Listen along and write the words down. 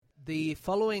The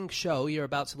following show you're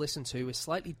about to listen to is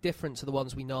slightly different to the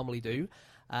ones we normally do.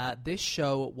 This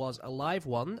show was a live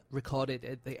one recorded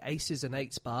at the Aces and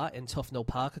Eights bar in Tufnell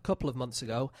Park a couple of months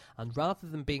ago, and rather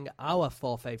than being our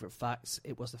 4 favourite facts,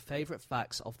 it was the favourite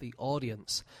facts of the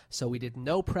audience. So we did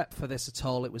no prep for this at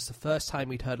all. It was the first time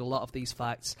we'd heard a lot of these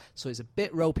facts, so it's a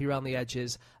bit ropey around the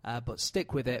edges, but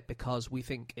stick with it because we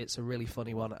think it's a really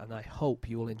funny one, and I hope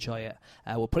you will enjoy it.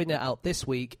 We're putting it out this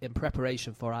week in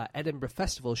preparation for our Edinburgh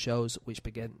Festival shows, which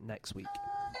begin next week.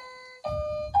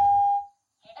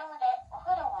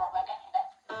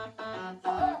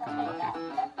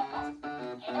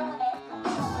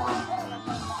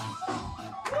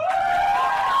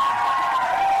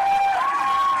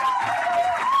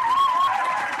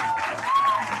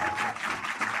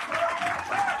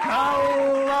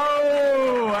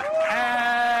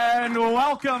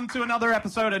 Welcome to another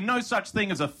episode of No Such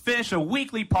Thing as a Fish, a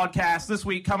weekly podcast. This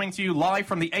week coming to you live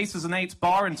from the Aces and Eights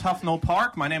bar in Tufnell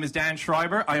Park. My name is Dan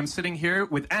Schreiber. I am sitting here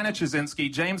with Anna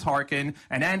Chazinski, James Harkin,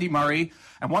 and Andy Murray.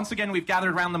 And once again, we've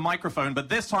gathered around the microphone, but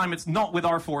this time it's not with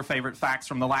our 4 favorite facts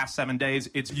from the last 7 days.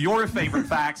 It's your favorite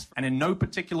facts, and in no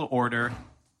particular order,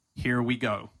 here we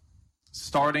go.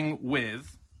 Starting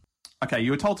with... Okay,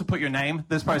 you were told to put your name.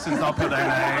 This person's not put their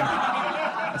name.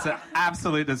 It's an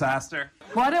absolute disaster.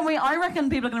 Why don't we? I reckon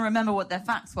people are going to remember what their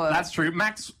facts were. That's true.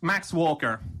 Max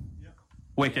Walker. Yep.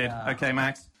 Wicked. Yeah. Okay,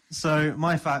 Max. So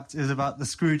my fact is about the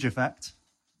Scrooge effect,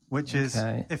 which is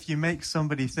if you make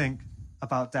somebody think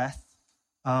about death,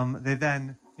 they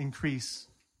then increase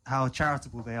how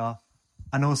charitable they are.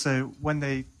 And also, when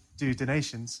they do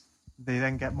donations, they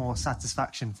then get more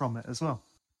satisfaction from it as well.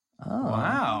 Oh,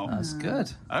 wow. That's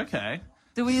good. Okay.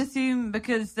 Do we assume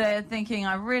because they're thinking,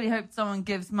 I really hope someone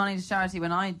gives money to charity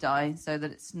when I die so that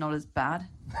it's not as bad?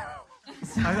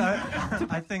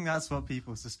 I think that's what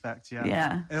people suspect, yeah.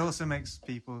 Yeah. It also makes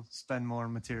people spend more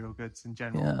on material goods in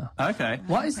general. Yeah. Okay.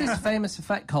 What is this famous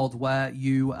effect called where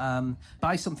you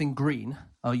buy something green,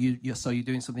 or so you're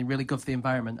doing something really good for the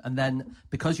environment, and then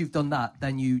because you've done that,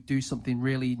 then you do something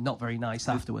really not very nice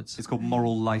afterwards? It's called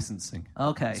moral licensing.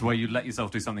 Okay. It's where you let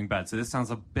yourself do something bad. So this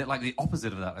sounds a bit like the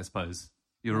opposite of that, I suppose.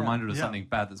 You're reminded of something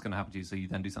bad that's going to happen to you, so you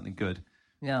then do something good.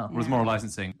 Yeah. Whereas moral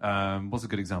licensing, what's a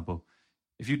good example?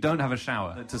 If you don't have a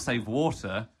shower to save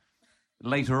water,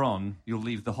 later on, you'll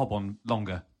leave the hob on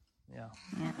longer. Yeah.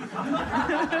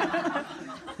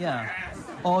 Yeah.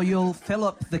 Or you'll fill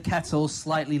up the kettle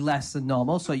slightly less than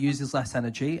normal, so it uses less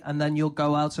energy, and then you'll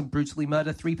go out and brutally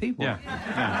murder 3 people.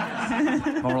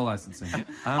 Yeah. Moral licensing.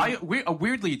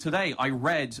 Weirdly, today, I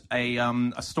read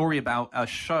a story about a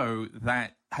show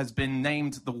that has been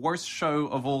named the worst show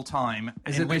of all time.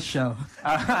 Is it this show?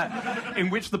 In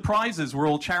which the prizes were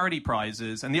all charity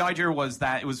prizes. And the idea was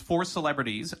that it was 4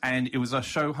 celebrities, and it was a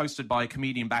show hosted by a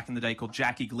comedian back in the day called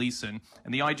Jackie Gleason.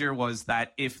 And the idea was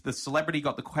that if the celebrity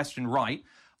got the question right,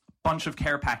 a bunch of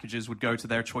care packages would go to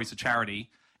their choice of charity.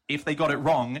 If they got it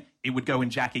wrong, it would go in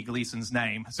Jackie Gleason's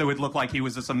name. So it looked like he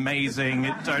was this amazing...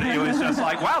 It was just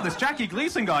like, wow, this Jackie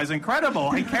Gleason guy is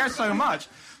incredible. He cares so much.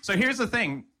 So here's the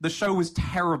thing. The show was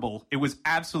terrible. It was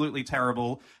absolutely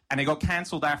terrible. And it got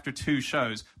cancelled after 2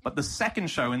 shows. But the second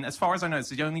show, and as far as I know, it's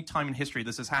the only time in history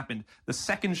this has happened, the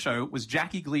second show was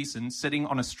Jackie Gleason sitting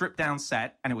on a stripped-down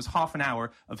set, and it was half an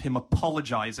hour of him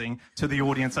apologizing to the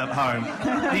audience at home.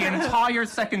 The entire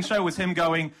second show was him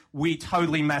going, we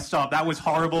totally messed up. That was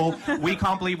horrible. We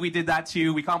can't believe we did that to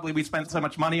you. We can't believe we spent so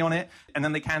much money on it. And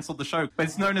then they cancelled the show. But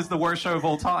it's known as the worst show of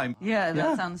all time. Yeah,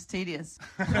 that sounds tedious.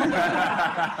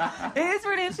 It is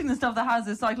really interesting, the stuff that has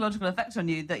a psychological effect on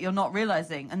you that you're not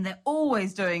realizing. And they're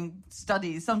always doing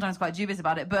studies, sometimes quite dubious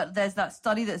about it, but there's that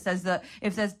study that says that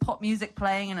if there's pop music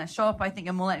playing in a shop, I think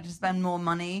you're more likely to spend more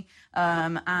money.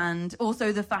 And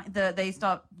also the fact that they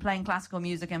start playing classical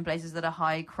music in places that are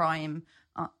high crime,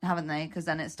 haven't they? Because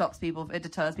then it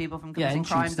deters people from committing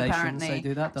crimes, apparently. They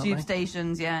do that, don't Tube they?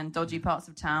 stations, and dodgy parts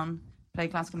of town play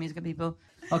classical music at people.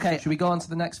 Okay, should we go on to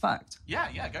the next fact?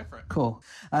 Yeah, go for it. Cool.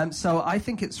 So I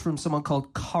think it's from someone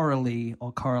called Coralie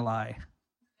or Coralie.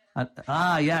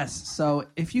 Yes. So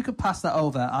if you could pass that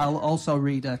over, I'll also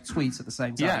read a tweet at the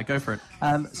same time. Yeah, go for it.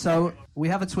 So we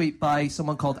have a tweet by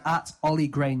someone called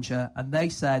 @OllieGranger, and they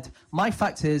said, my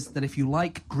fact is that if you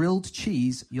like grilled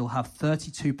cheese, you'll have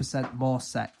 32% more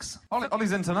sex.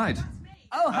 Ollie's in tonight.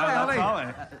 Oh, hi,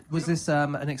 Ollie. Was this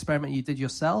an experiment you did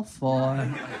yourself, or...?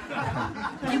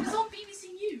 It was on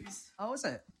BBC News. Oh, is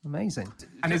it? Amazing.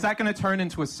 And is that going to turn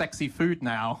into a sexy food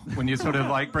now, when you're sort of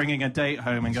like bringing a date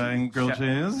home and going, grilled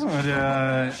cheese?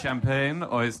 Champagne,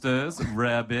 oysters,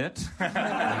 rarebit.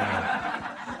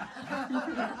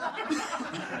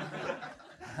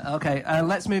 Okay,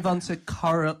 let's move on to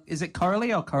Is it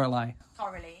Coralie or Coralie?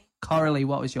 Coralie. Coralie,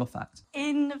 what was your fact?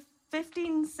 In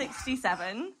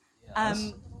 1567,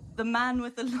 the man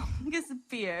with the longest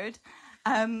beard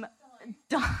died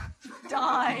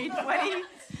when he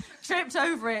tripped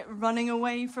over it running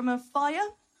away from a fire.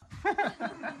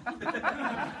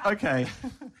 Okay.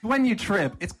 When you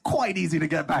trip, it's quite easy to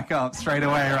get back up straight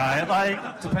away, right?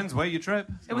 Like, Depends where you trip.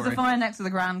 It was a fire next to the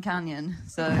Grand Canyon,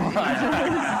 so...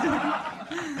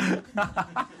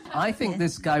 I think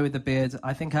this guy with the beard,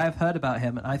 I think I've heard about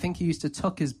him, and I think he used to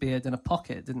tuck his beard in a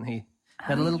pocket, didn't he? He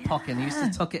had a little pocket, and he used to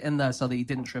tuck it in there so that he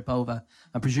didn't trip over.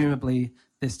 And presumably,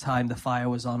 this time the fire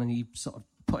was on, and he sort of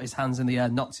put his hands in the air,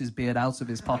 knocked his beard out of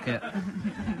his pocket,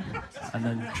 and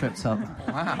then tripped up.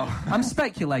 wow. I'm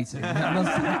speculating. And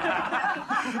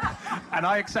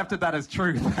I accepted that as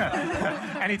truth.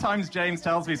 Anytime James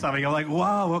tells me something, I'm like,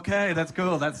 wow, okay, that's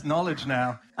cool. That's knowledge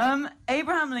now.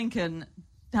 Abraham Lincoln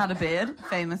had a beard,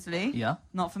 famously. Yeah.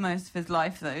 Not for most of his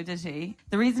life, though, did he?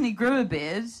 The reason he grew a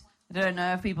beard, I don't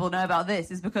know if people know about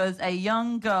this, is because a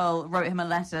young girl wrote him a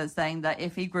letter saying that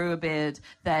if he grew a beard,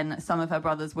 then some of her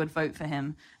brothers would vote for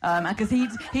him. Because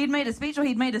he'd made a speech or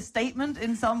he'd made a statement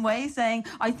in some way saying,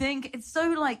 I think it's so,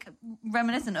 like,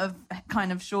 reminiscent of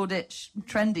kind of Shoreditch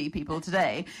trendy people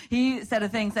today. He said a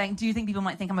thing saying, do you think people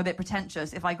might think I'm a bit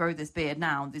pretentious if I grow this beard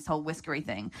now, this whole whiskery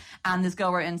thing? And this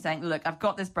girl wrote in saying, look, I've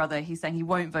got this brother. He's saying he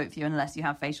won't vote for you unless you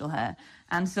have facial hair.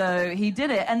 And so he did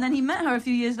it. And then he met her a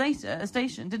few years later at a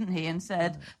station, didn't he? And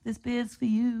said, this beard's for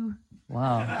you.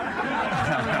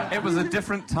 Wow. It was a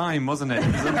different time, wasn't it? It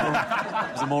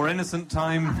was a more innocent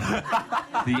time.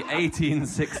 The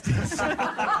 1860s.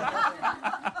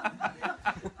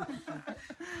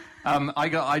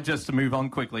 I just to move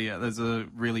on quickly, there's a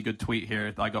really good tweet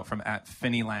here that I got from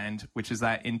 @Finnyland, which is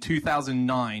that in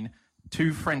 2009,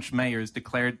 2 French mayors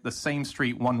declared the same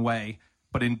street one way,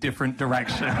 but in different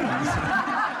directions.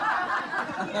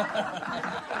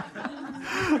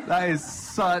 That is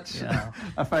such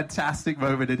a fantastic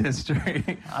moment in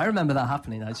history. I remember that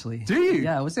happening, actually. Do you?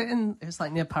 Yeah, was it in... It was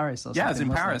like near Paris or something, Yeah, it was in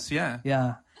wasn't Paris, it? yeah.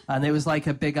 Yeah, and it was like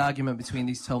a big argument between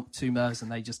these two mayors,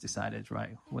 and they just decided,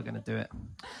 right, we're going to do it.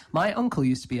 My uncle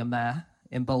used to be a mayor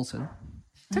in Bolton.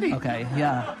 Did he? Okay,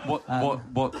 yeah.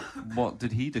 What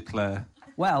did he declare?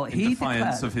 Well, In he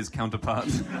defiance declared... of his counterpart.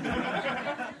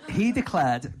 He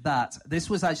declared that this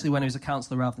was actually when he was a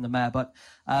councillor rather than a mayor, but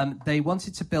they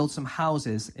wanted to build some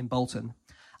houses in Bolton,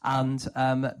 and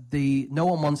no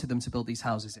one wanted them to build these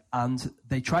houses, and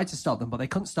they tried to stop them, but they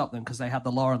couldn't stop them because they had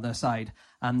the law on their side.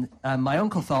 And my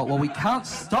uncle thought, well, we can't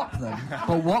stop them,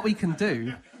 but what we can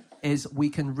do is we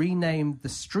can rename the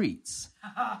streets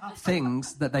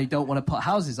things that they don't want to put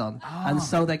houses on. And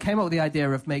so they came up with the idea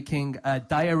of making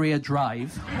Diarrhoea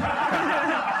Drive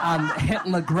and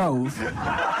Hitler Grove.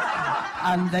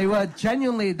 And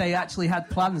they actually had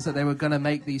plans that they were going to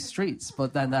make these streets.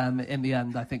 But then in the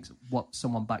end, I think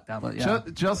someone backed out. But yeah.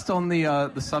 Just on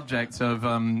the subject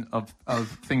of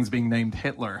things being named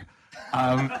Hitler.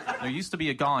 There used to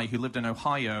be a guy who lived in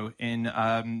Ohio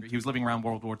he was living around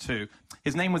World War II.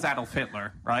 His name was Adolf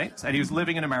Hitler, right? And he was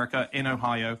living in America, in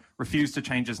Ohio, refused to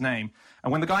change his name.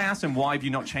 And when the guy asked him, why have you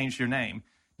not changed your name?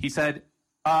 He said,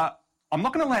 I'm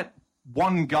not going to let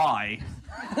one guy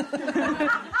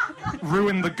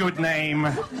ruin the good name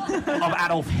of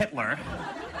Adolf Hitler.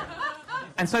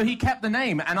 And so he kept the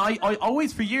name, and I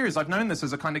always, for years, I've known this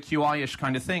as a kind of QI-ish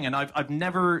kind of thing, and I've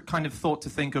never kind of thought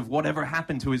to think of whatever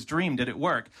happened to his dream. Did it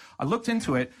work? I looked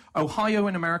into it. Ohio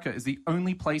in America is the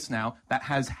only place now that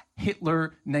has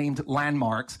Hitler-named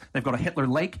landmarks. They've got a Hitler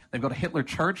Lake, they've got a Hitler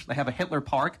Church, they have a Hitler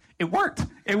Park. It worked.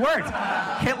 It worked.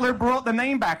 Hitler brought the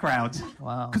name back round.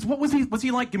 Wow. Because what was he? Was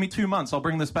he like, give me 2 months, I'll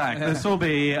bring this back. This will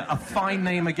be a fine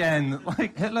name again.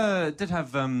 Like Hitler did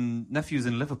have nephews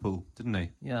in Liverpool, didn't he?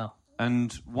 Yeah.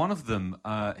 And one of them,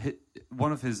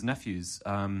 one of his nephews,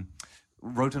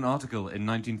 wrote an article in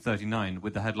 1939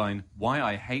 with the headline, "Why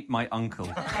I Hate My Uncle."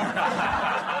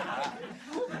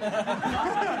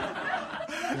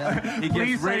 He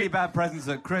gives really bad presents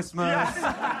at Christmas.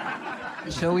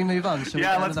 Yes. Shall we move on?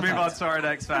 Yeah, let's move on to our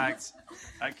next fact.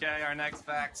 Okay, our next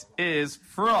fact is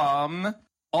from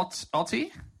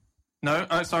Otti? No,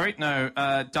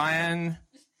 Diane...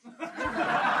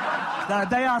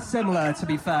 They are similar, to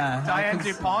be fair. Diane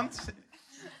DuPont?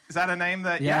 Is that a name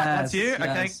that... Yeah, that's you?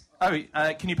 Yes. Okay.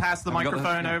 Oh, can you pass the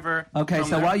microphone over? Okay,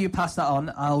 so there? while you pass that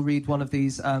on, I'll read one of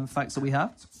these facts that we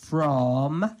have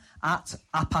from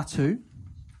 @Apatu.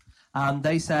 And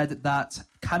they said that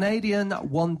Canadian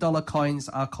 $1 coins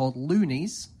are called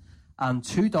loonies and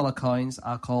 $2 coins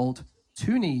are called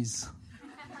toonies.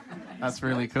 That's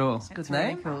really cool. Good Really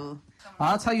name. cool.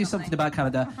 I'll tell you something about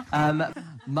Canada.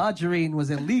 Margarine was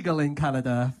illegal in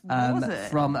Canada Was it?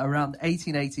 from around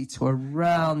 1880 to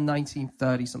around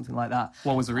 1930, something like that.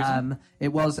 What was the reason?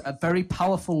 It was a very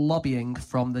powerful lobbying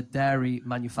from the dairy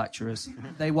manufacturers.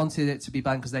 They wanted it to be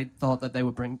banned because they thought that they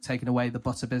were taking away the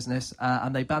butter business,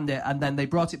 and they banned it. And then they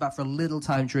brought it back for a little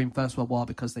time during First World War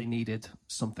because they needed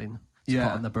something to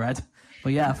put on the bread.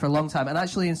 But yeah, for a long time. And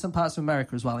actually in some parts of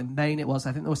America as well. In Maine it was,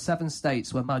 I think there were 7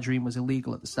 states where margarine was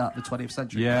illegal at the start of the 20th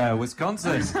century. Yeah,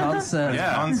 Wisconsin. Yeah.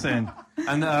 Wisconsin.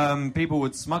 And people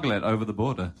would smuggle it over the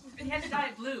border. They had to dye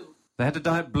it blue. They had to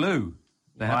dye it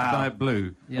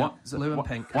blue. Yeah, blue and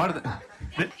pink. Why did they...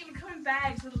 It would come in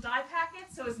bags, little dye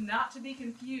packets, so as not to be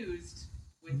confused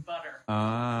with butter.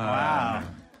 Wow.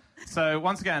 So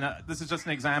once again, this is just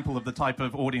an example of the type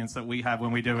of audience that we have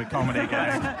when we do a comedy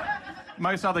gig.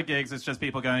 Most other gigs, it's just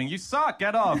people going, "You suck,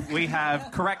 get off." We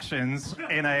have corrections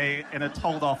in a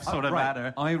told off sort of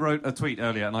manner. I wrote a tweet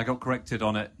earlier and I got corrected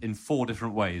on it in 4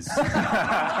 different ways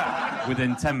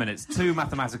within 10 minutes. 2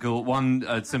 mathematical,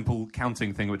 1 simple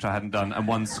counting thing which I hadn't done, and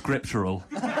 1 scriptural.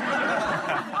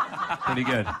 Pretty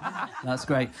good. That's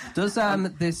great. Does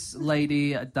this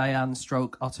lady, Diane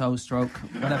stroke, Otto stroke,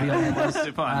 whatever your name is,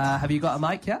 have you got a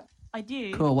mic yet? I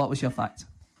do. Cool, what was your fact?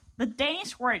 The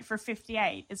Danish word for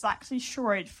 58 is actually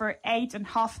short for 8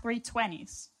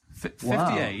 3/20.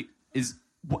 58 is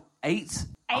what, 8?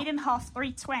 8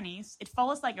 3/20. It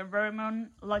follows like a Roman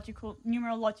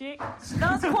numeral logic.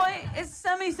 That's quite... It's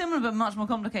semi-similar but much more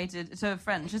complicated to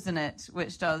French, isn't it?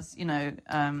 Which does,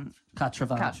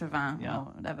 Quatre-vingts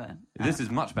or whatever. This is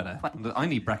much better. I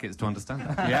need brackets to understand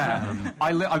that. Yeah.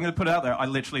 I'm going to put it out there. I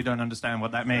literally don't understand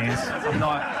what that means. I'm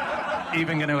not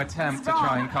even going to attempt to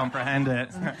try and comprehend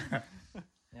it.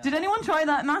 Did anyone try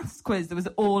that maths quiz that was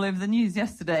all over the news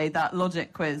yesterday, that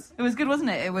logic quiz? It was good,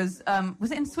 wasn't it? It was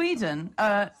it in Sweden?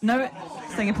 No,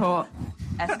 Singapore.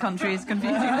 S countries,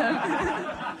 confusing them.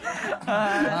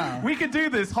 We could do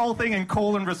this whole thing in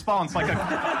call and response, like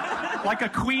a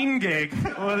Queen gig.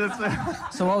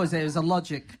 So what was it? It was a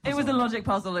logic puzzle. It was a logic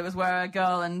puzzle. It was where a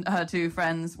girl and her 2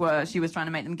 friends she was trying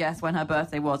to make them guess when her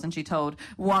birthday was, and she told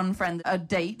one friend a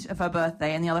date of her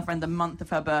birthday and the other friend the month of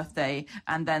her birthday,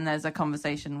 and then there's a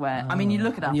conversation where, you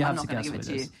look it up, I'm not going to give it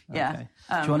to you. Yeah. Okay.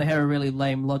 Do you want to hear a really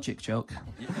lame logic joke?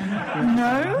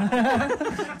 No?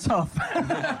 Tough.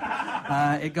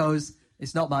 It goes,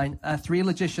 it's not mine. 3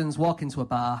 logicians walk into a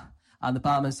bar, and the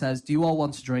barman says, "Do you all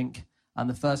want to drink?" And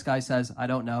the first guy says, "I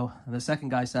don't know." And the second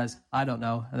guy says, "I don't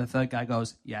know." And the third guy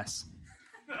goes, "Yes."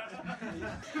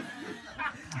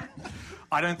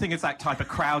 I don't think it's that type of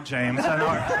crowd, James. I'm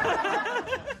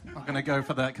not going to go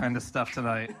for that kind of stuff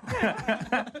tonight.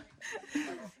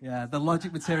 Yeah, the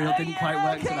logic material didn't quite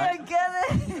work tonight. I get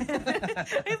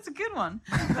it. It's a good one.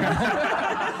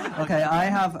 Okay, I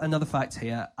have another fact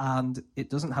here, and it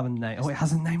doesn't have a name. Oh, it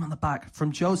has a name on the back.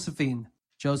 From Josephine.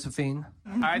 Josephine.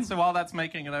 All right, so while that's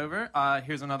making it over,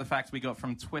 here's another fact we got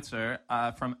from Twitter,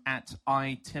 from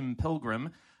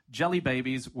 @ITimPilgrim. Jelly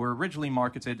babies were originally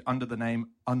marketed under the name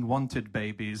Unwanted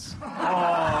Babies. Oh,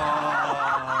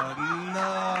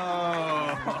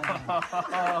 no.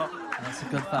 That's a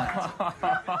good fact.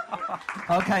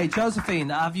 Okay, Josephine,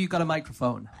 have you got a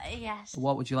microphone? Yes.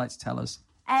 What would you like to tell us?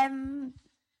 A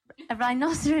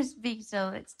rhinoceros beetle,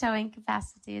 its towing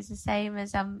capacity is the same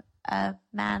as a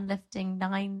man lifting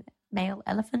 9 male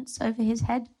elephants over his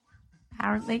head,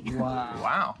 apparently.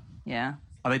 Wow. Yeah.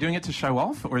 Are they doing it to show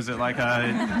off, or is it like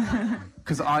a...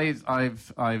 Because I've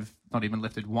not even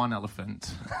lifted 1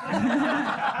 elephant.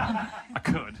 I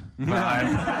could, but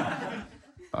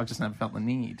I've just never felt the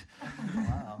need.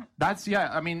 Wow. That's,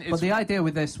 I mean... But the idea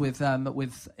with this, with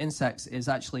insects, is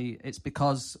actually, it's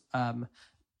because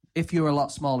if you're a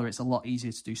lot smaller, it's a lot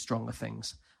easier to do stronger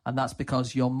things. And that's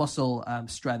because your muscle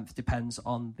strength depends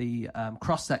on the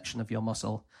cross-section of your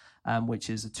muscle, which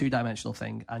is a 2-dimensional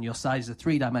thing, and your size is a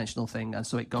 3-dimensional thing, and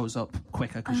so it goes up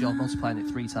quicker because you're multiplying it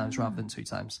 3 times rather than 2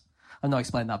 times. I'm not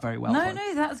explaining that very well. No,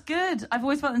 that's good. I've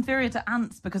always felt inferior to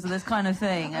ants because of this kind of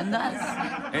thing, and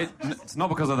that's... It's not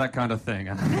because of that kind of thing.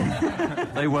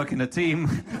 They work in a team.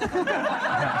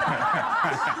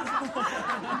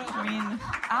 I mean,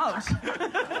 ouch.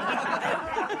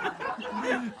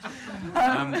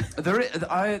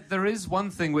 There is one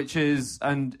thing which is,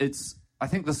 and it's, I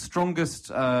think, the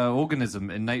strongest organism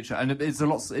in nature, and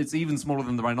it's even smaller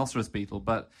than the rhinoceros beetle,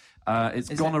 but it's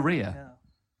gonorrhea. Yeah.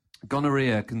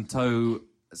 Gonorrhea can tow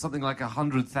something like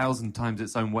 100,000 times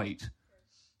its own weight.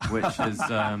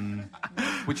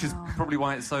 which is probably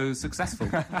why it's so successful.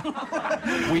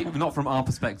 Not from our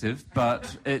perspective,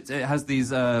 but it has these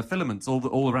filaments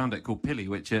all around it called pili,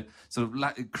 which it sort of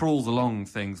it crawls along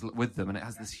things with them, and it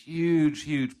has this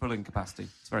huge pulling capacity.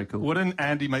 It's very cool. Wouldn't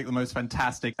Andy make the most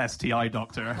fantastic STI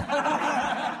doctor?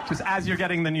 Just as you're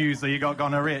getting the news that you got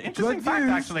gonorrhea. Interesting fact,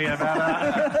 actually,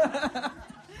 about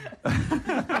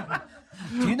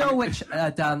Do you know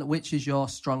Dan, which is your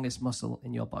strongest muscle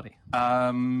in your body?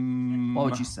 What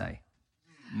would you say?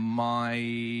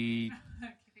 My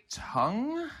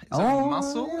tongue? Is that a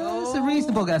muscle? It's a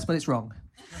reasonable guess, but it's wrong.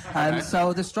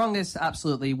 So the strongest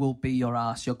absolutely will be your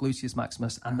arse, your gluteus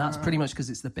maximus, and that's pretty much because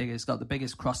it's the biggest, got the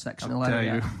biggest cross-sectional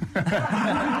area.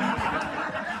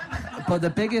 But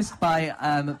the biggest by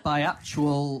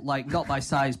actual, like, not by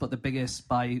size, but the biggest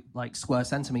by, like, square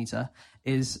centimetre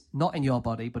is not in your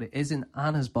body, but it is in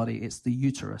Anna's body. It's the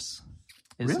uterus.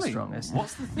 Is the strongest.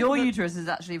 Your uterus is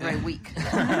actually very weak.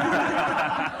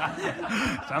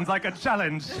 Sounds like a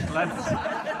challenge. Let's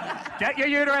get your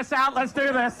uterus out. Let's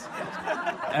do this.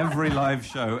 Every live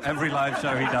show he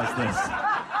does this.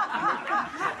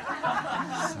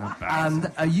 So bad.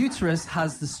 And a uterus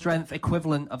has the strength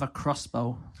equivalent of a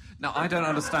crossbow. Now, I don't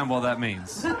understand what that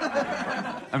means.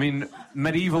 I mean,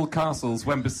 medieval castles,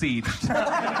 when besieged,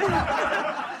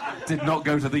 did not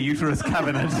go to the uterus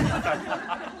cabinet.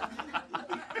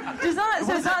 Is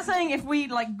that saying if we,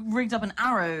 like, rigged up an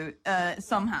arrow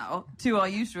somehow to our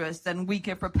uterus, then we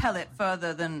could propel it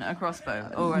further than a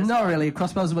crossbow? Or Not really.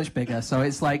 Crossbows are much bigger, so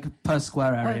it's like per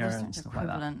square area and stuff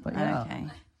equivalent. like that. But yeah, okay.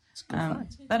 it's a good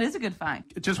fact. That is a good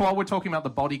fact. Just while we're talking about the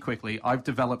body quickly, I've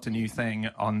developed a new thing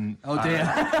on... Oh, dear.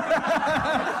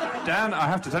 Dan, I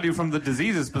have to tell you from the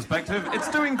disease's perspective, it's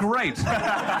doing great.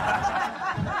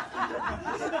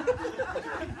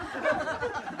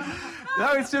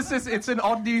 No, it's just it's an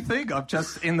odd new thing. I've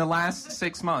just, in the last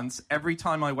 6 months, every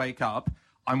time I wake up,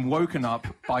 I'm woken up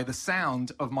by the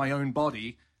sound of my own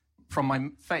body from my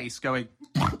face going...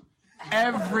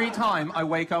 Every time I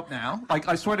wake up now, like,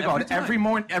 I swear to God, every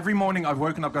morning I've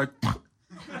woken up going...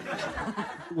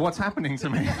 What's happening to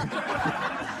me?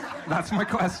 That's my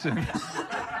question.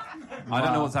 I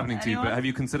don't know what's happening to you, but have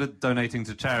you considered donating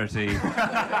to charity?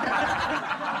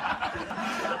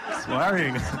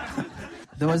 Swearing.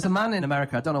 There was a man in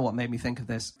America, I don't know what made me think of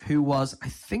this, I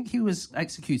think he was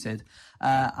executed.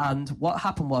 And what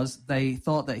happened was they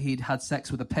thought that he'd had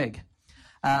sex with a pig.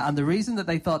 And the reason that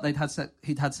they thought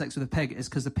he'd had sex with a pig is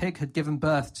because the pig had given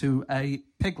birth to a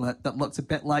piglet that looked a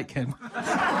bit like him.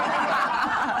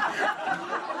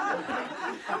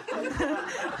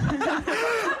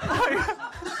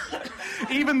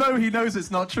 Even though he knows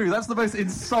it's not true, that's the most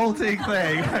insulting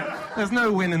thing. There's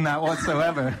no win in that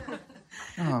whatsoever.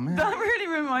 Oh, man. That really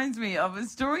reminds me of a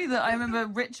story that I remember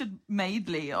Richard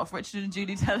Madeley of Richard and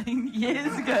Judy telling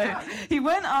years ago. He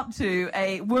went up to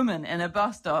a woman in a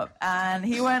bus stop and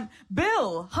he went,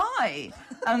 "Bill, hi."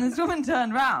 And this woman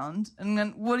turned round and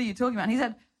went, "What are you talking about?" And he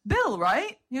said, "Bill,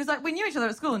 right?" He was like, "We knew each other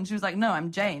at school." And she was like, "No,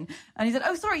 I'm Jane." And he said,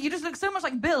 "Oh, sorry, you just look so much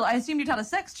like Bill. I assumed you'd had a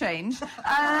sex change."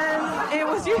 And it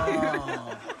was you.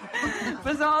 Oh.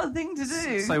 Bizarre thing to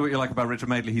do. Say what you like about Richard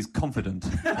Madeley, he's confident.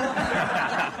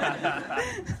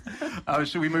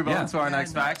 Should we move on to our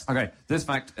next fact? Okay, this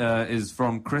fact is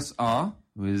from Chris R.,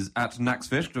 who is at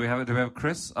Naxfish. Do we have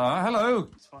Chris R.? Hello.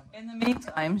 In the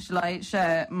meantime, shall I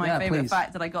share my favourite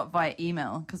fact that I got via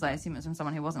email? Because I assume it's from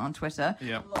someone who wasn't on Twitter.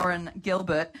 Yeah. Lauren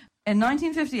Gilbert. In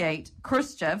 1958,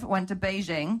 Khrushchev went to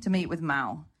Beijing to meet with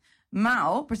Mao.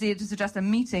 Mao proceeded to suggest a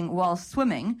meeting while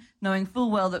swimming, knowing full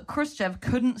well that Khrushchev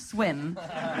couldn't swim.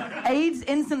 Aides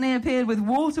instantly appeared with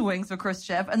water wings for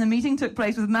Khrushchev, and the meeting took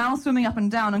place with Mao swimming up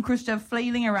and down and Khrushchev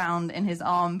flailing around in his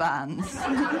armbands.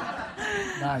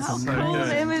 That's How amazing. cool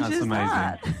an image That's is amazing.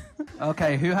 that?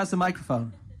 Okay, who has the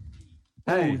microphone?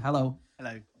 Hey. Ooh, hello.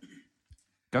 Hello.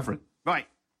 Go for it. Right.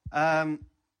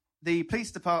 The police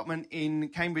department in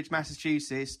Cambridge,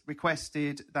 Massachusetts,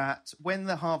 requested that when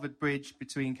the Harvard Bridge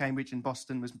between Cambridge and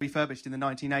Boston was refurbished in the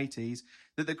 1980s,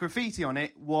 that the graffiti on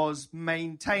it was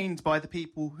maintained by the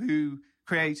people who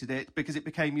created it because it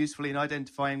became useful in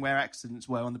identifying where accidents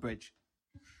were on the bridge.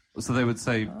 So they would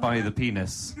say, "By the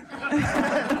penis."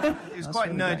 It was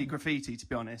quite nerdy great. graffiti, to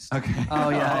be honest. Okay. Oh,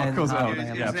 yeah. Of course It was, yeah,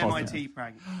 it was an possible. MIT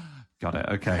prank. Got it,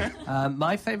 okay.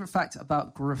 My favourite fact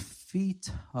about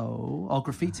graffiti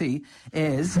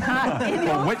is...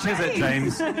 Well, which is it,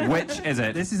 James? Which is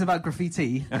it? This is about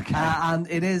graffiti. Okay. And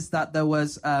it is that there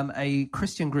was a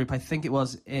Christian group, I think it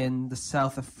was in the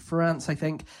south of France, I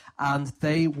think, and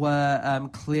they were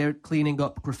cleaning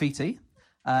up graffiti.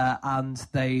 And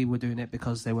they were doing it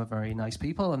because they were very nice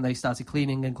people, and they started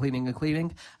cleaning and cleaning and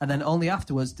cleaning. And then only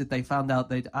afterwards did they find out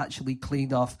they'd actually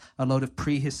cleaned off a load of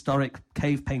prehistoric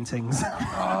cave paintings.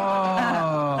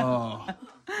 Oh,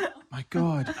 my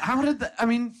God. How did that... I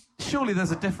mean, surely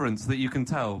there's a difference that you can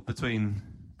tell between...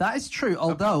 That is true,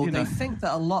 although they think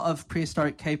that a lot of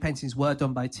prehistoric cave paintings were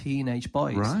done by teenage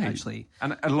boys, actually.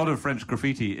 And a lot of French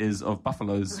graffiti is of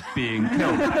buffaloes being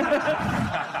killed.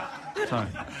 Sorry.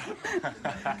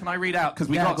 Can I read out? Because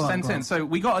we got sent in. So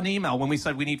we got an email when we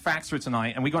said we need facts for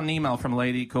tonight, and we got an email from a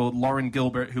lady called Lauren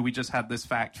Gilbert, who we just had this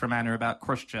fact from Anna about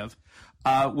Khrushchev.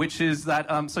 Which is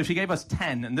that, so she gave us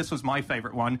 10, and this was my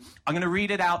favorite one. I'm going to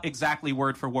read it out exactly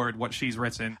word for word, what she's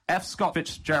written. F. Scott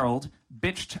Fitzgerald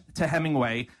bitched to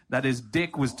Hemingway that his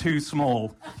dick was too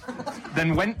small,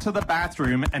 then went to the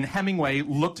bathroom, and Hemingway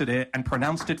looked at it and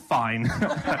pronounced it fine.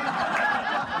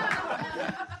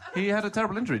 He had a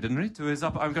terrible injury, didn't he? To his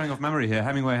I'm going off memory here.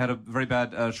 Hemingway had a very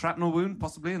bad shrapnel wound,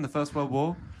 possibly, in the First World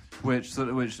War, which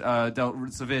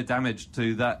dealt severe damage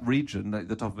to that region, like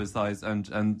the top of his thighs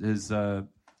and his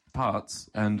parts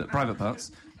and private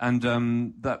parts. And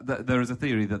that there is a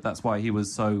theory that that's why he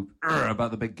was so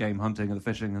about the big game hunting and the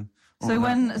fishing and. So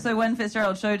when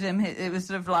Fitzgerald showed him, it was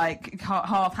sort of like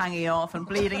half hanging off and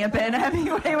bleeding a bit, and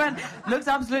Hemingway went, "Looks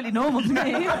absolutely normal to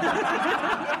me."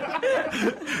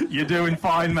 You're doing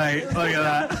fine, mate. Look at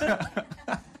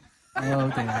that. Oh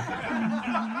dear.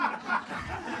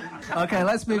 Okay,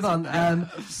 let's move on.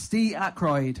 Steve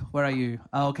Aykroyd, where are you?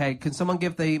 Okay, can someone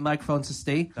give the microphone to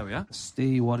Steve? There we are.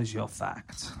 Steve, what is your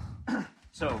fact?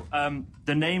 So,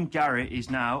 the name Gary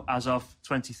is now, as of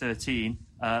 2013,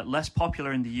 less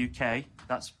popular in the UK,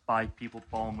 that's by people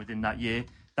born within that year,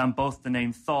 than both the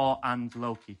name Thor and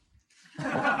Loki.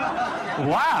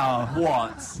 Wow.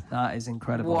 What? That is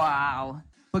incredible. Wow.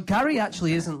 But Gary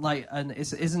actually isn't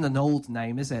isn't an old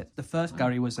name, is it? The first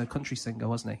Gary was a country singer,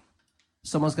 wasn't he?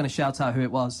 Someone's going to shout out who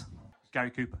it was. Gary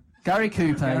Cooper. Gary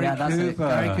Cooper, that's it. Cooper.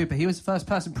 Gary Cooper. He was the first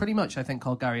person, pretty much, I think,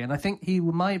 called Gary. And I think he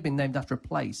might have been named after a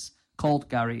place called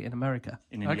Gary in America.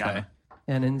 In Indiana. Okay.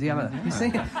 In Indiana. You see?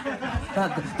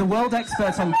 The world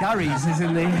expert on Garys is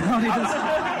in the audience.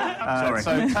 Sorry.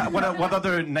 So what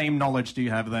other name knowledge do you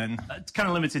have then? It's kind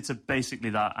of limited to basically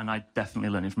that, and I definitely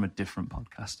learned it from a different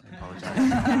podcast. I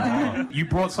apologise. You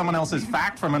brought someone else's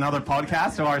fact from another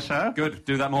podcast to our show? Good,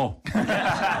 do that more.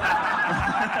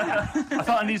 I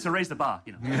thought I needed to raise the bar,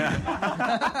 you know.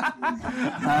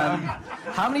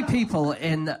 How many people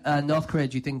in North Korea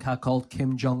do you think are called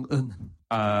Kim Jong-un?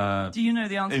 Do you know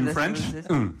the answer in to this? French?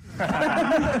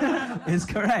 Is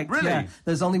correct. Really? Yeah.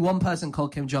 There's only one person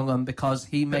called Kim Jong-un because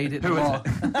he made it the Who is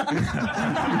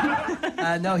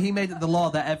law. No, he made it the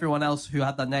law that everyone else who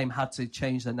had that name had to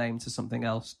change their name to something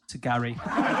else, to Gary.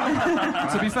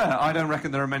 To be fair, I don't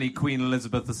reckon there are many Queen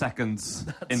Elizabeth II's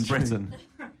in Britain.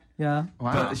 Yeah.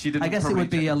 Wow. But she didn't I guess it probably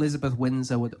would be Elizabeth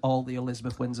Windsor. All the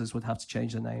Elizabeth Windsors would have to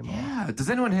change their name. Yeah. Does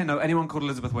anyone here know anyone called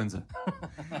Elizabeth Windsor?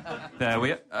 There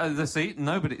we are.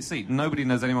 Nobody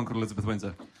knows anyone called Elizabeth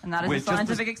Windsor. And that is a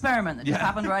scientific experiment that just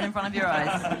happened right in front of your eyes.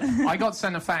 I got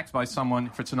sent a fact by someone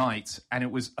for tonight, and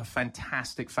it was a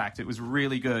fantastic fact. It was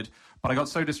really good, but I got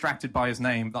so distracted by his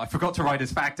name that I forgot to write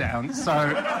his fact down. So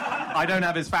I don't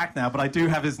have his fact now, but I do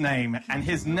have his name. And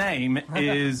his name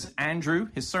is Andrew,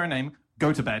 his surname,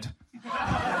 Go to Bed.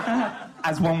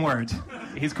 As one word.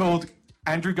 He's called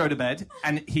Andrew Go to Bed,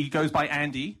 and he goes by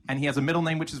Andy, and he has a middle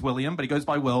name which is William, but he goes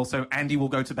by Will, so Andy Will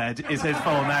Go to Bed is his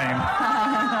full name.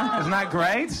 Isn't that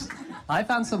great? I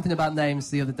found something about names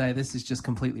the other day. This is just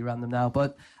completely random now,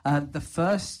 but the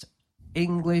first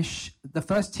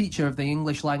teacher of the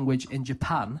English language in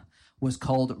Japan was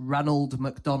called Ranald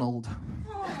MacDonald.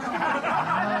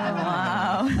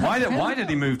 Wow. Why did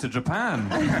he move to Japan?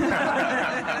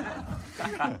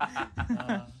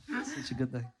 Such a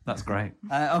good thing. That's great.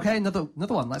 Okay, another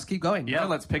one. Let's keep going. Yeah,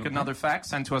 let's pick another fact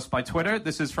sent to us by Twitter.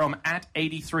 This is from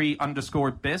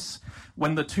 @83_bis.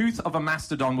 When the tooth of a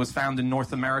mastodon was found in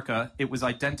North America, it was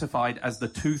identified as the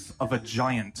tooth of a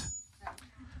giant.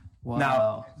 Wow.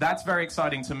 Now, that's very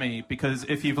exciting to me because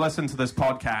if you've listened to this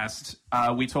podcast,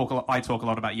 I talk a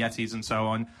lot about Yetis and so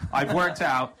on. I've worked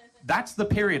out that's the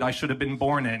period I should have been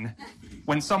born in.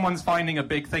 When someone's finding a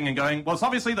big thing and going, well, it's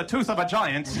obviously the tooth of a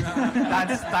giant.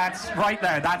 That's right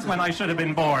there. That's when I should have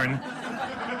been born.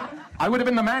 I would have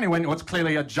been the man who went, what's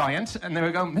clearly a giant, and they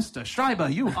would go, Mr. Schreiber,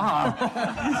 you are.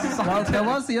 Well, there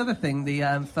was the other thing,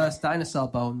 the first dinosaur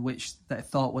bone, which they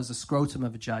thought was a scrotum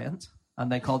of a giant,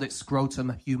 and they called it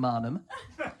scrotum humanum.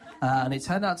 And it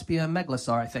turned out to be a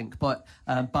megalosaur, I think. But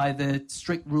by the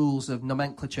strict rules of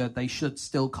nomenclature, they should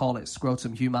still call it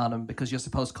scrotum humanum because you're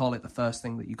supposed to call it the first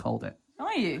thing that you called it.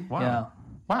 Are you? Wow. Yeah.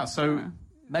 Wow, so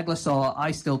Megalosaur,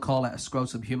 I still call it a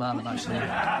scrotum humanum, actually.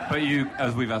 But you,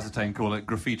 as we've ascertained, call it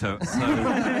graffito, so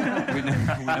we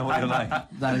know what you're like.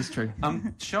 That is true.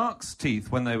 Sharks' teeth,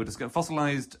 when they were discovered,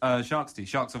 fossilised sharks' teeth.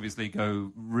 Sharks obviously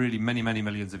go really many, many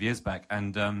millions of years back,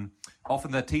 and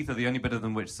often their teeth are the only bit of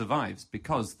them which survives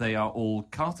because they are all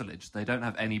cartilage. They don't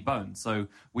have any bone. So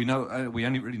we know we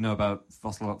only really know about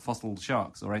fossil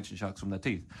sharks or ancient sharks from their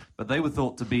teeth. But they were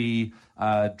thought to be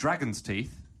dragon's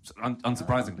teeth,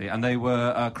 unsurprisingly, and they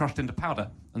were crushed into powder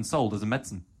and sold as a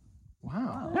medicine.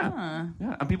 Wow.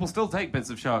 Yeah. And people still take bits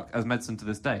of shark as medicine to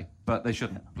this day, but they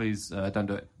shouldn't. Please don't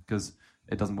do it, because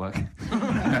it doesn't work.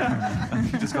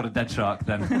 You just got a dead shark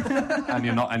then, and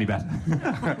you're not any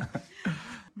better.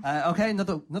 Okay,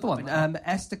 another one.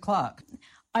 Esther Clark.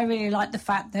 I really like the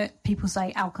fact that people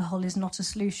say alcohol is not a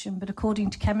solution, but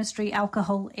according to chemistry,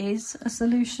 alcohol is a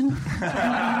solution.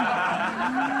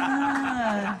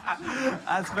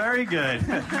 That's very good.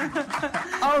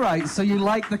 All right, so you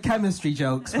like the chemistry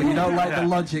jokes, but you don't like the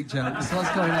logic jokes.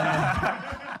 What's going on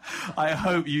there? I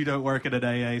hope you don't work at an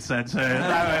AA centre.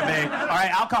 That would be... All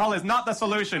right, alcohol is not the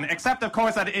solution, except, of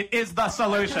course, that it is the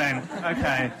solution.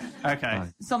 Okay.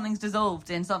 Something's dissolved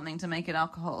in something to make it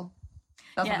alcohol.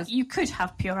 You could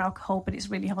have pure alcohol, but it's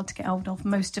really hard to get hold of.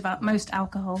 Most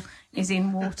alcohol is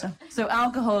in water. So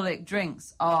alcoholic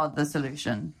drinks are the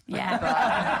solution. Yeah.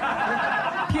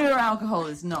 But pure alcohol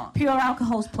is not. Pure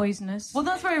alcohol's poisonous. Well,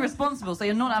 that's very responsible, so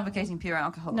you're not advocating pure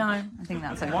alcohol. No. I think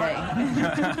that's okay.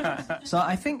 So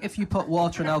I think if you put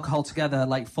water and alcohol together,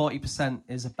 like 40%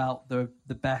 is about the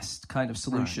best kind of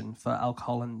solution for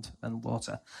alcohol and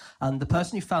water. And the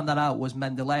person who found that out was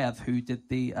Mendeleev, who did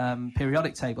the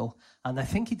periodic table. And I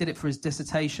think he did it for his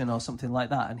dissertation or something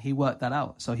like that, and he worked that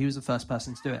out. So he was the first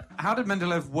person to do it. How did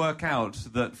Mendeleev work out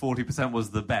that 40% was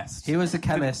the best? He was a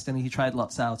chemist, and he tried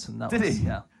lots out, and that was... Did he?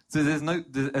 Yeah. So his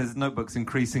notebook's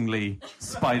increasingly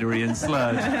spidery and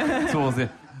slurred towards the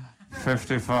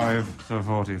 55 to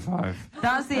 45.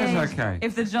 That's the age. Okay.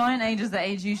 If the giant age is the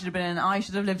age you should have been in, I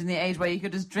should have lived in the age where you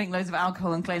could just drink loads of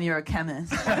alcohol and claim you're a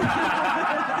chemist.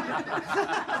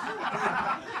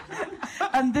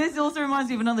 And this also reminds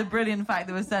me of another brilliant fact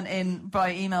that was sent in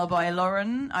by email by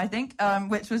Lauren, I think,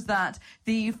 which was that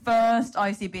the first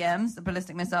ICBMs, the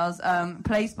ballistic missiles,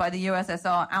 placed by the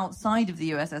USSR outside of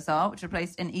the USSR, which were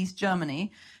placed in East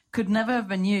Germany, could never have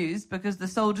been used because the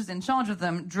soldiers in charge of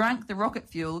them drank the rocket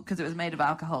fuel because it was made of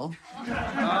alcohol.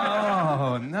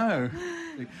 Oh, no.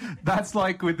 That's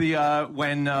like with the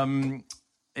when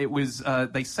it was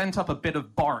they sent up a bit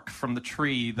of bark from the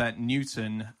tree that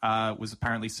Newton was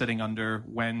apparently sitting under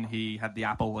when he had the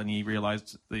apple and he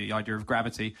realized the idea of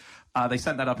gravity. They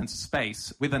sent that up into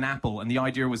space with an apple, and the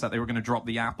idea was that they were going to drop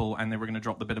the apple and they were going to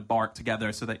drop the bit of bark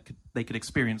together so that they could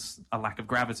experience a lack of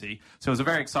gravity. So it was a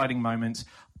very exciting moment,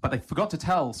 but they forgot to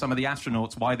tell some of the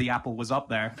astronauts why the apple was up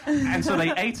there. And so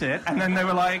they ate it, and then they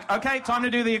were like, okay, time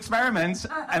to do the experiment.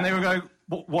 And they were going,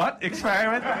 what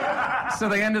experiment? So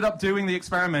they ended up doing the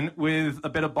experiment with a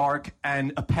bit of bark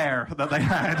and a pear that they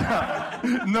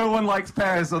had. No one likes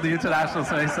pears on the International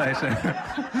Space Station.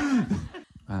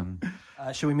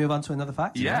 Shall we move on to another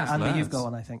fact? Yes, Andy, you've got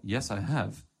one, I think. Yes, I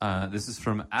have. This is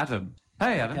from Adam.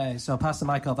 Hey, Adam. Okay, so pass the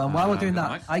mic over. And while we're doing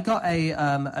that, I got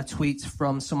a tweet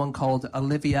from someone called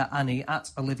Olivia Annie,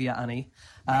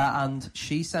 and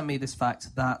she sent me this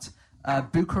fact that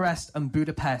Bucharest and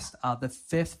Budapest are the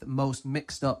 5th most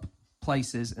mixed up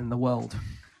places in the world.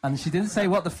 And she didn't say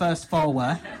what the first 4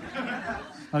 were.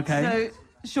 Okay. So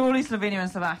surely Slovenia and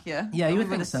Slovakia. Yeah, you would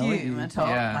think so.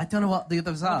 Yeah. I don't know what the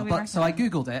others are, but so I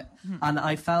googled it, and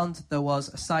I found there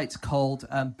was a site called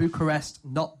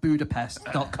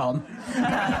BucharestNotBudapest.com,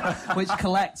 which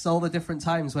collects all the different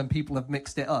times when people have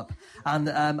mixed it up.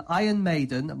 And Iron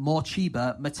Maiden,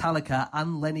 Morcheeba, Metallica,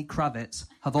 and Lenny Kravitz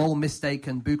have all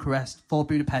mistaken Bucharest for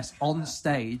Budapest on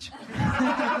stage.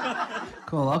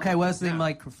 Cool. Okay, where's the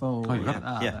microphone? Oh, you got it.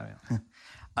 There we are.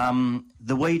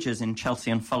 The wages in Chelsea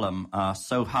and Fulham are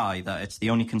so high that it's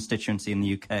the only constituency in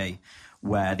the UK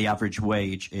where the average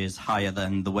wage is higher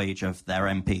than the wage of their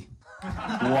MP.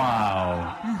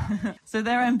 Wow. So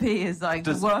their MP is like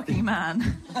the working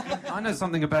man. I know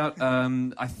something about,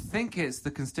 I think it's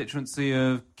the constituency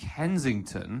of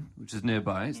Kensington, which is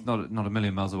nearby. It's not a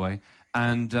million miles away.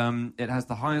 And it has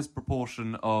the highest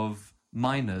proportion of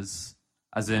minors,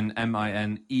 as in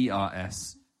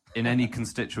miners, in any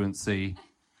constituency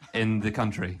in the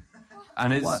country.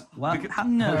 And it's... What?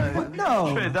 No.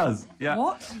 No. It does, yeah.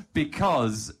 What?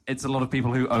 Because it's a lot of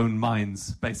people who own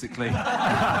mines, basically.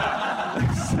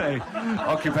 Say,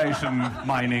 occupation,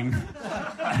 mining.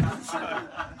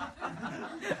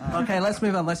 Okay, let's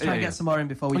move on. Let's try and get some more in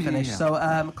before we finish. Yeah.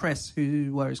 So, Chris,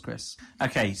 where is Chris?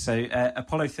 Okay, so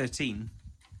Apollo 13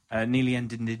 nearly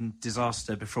ended in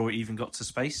disaster before it even got to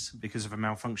space because of a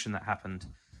malfunction that happened.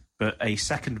 But a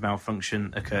second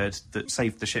malfunction occurred that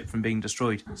saved the ship from being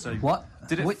destroyed. So what?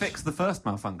 Did it fix the first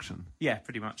malfunction? Yeah,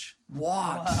 pretty much.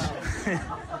 What?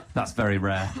 That's very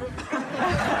rare.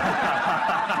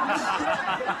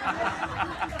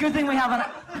 Good thing we have an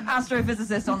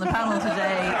astrophysicist on the panel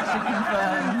today to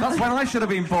confirm. That's when I should have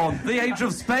been born. The age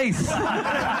of space.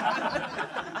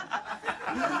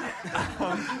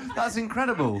 That's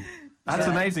incredible. That's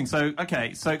amazing. So,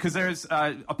 because there's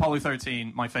Apollo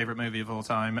 13, my favourite movie of all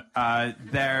time.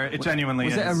 It genuinely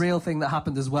Was is. it a real thing that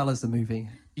happened as well as the movie?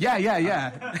 Yeah.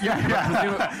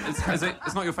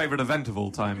 It's not your favourite event of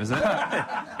all time, is it?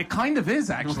 It kind of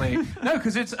is, actually. No,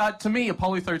 because it's to me,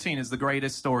 Apollo 13 is the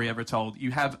greatest story ever told.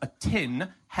 You have a tin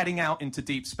heading out into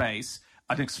deep space.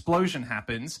 An explosion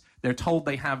happens. They're told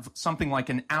they have something like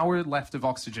an hour left of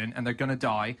oxygen and they're going to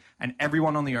die. And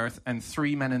everyone on the Earth and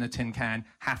 3 men in a tin can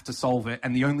have to solve it.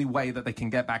 And the only way that they can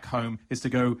get back home is to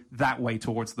go that way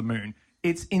towards the moon.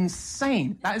 It's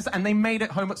insane. And they made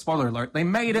it home. Spoiler alert. They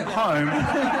made it home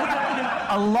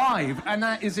alive. And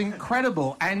that is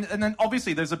incredible. And then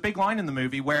obviously there's a big line in the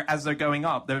movie where as they're going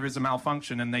up, there is a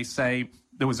malfunction and they say,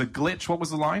 there was a glitch. What was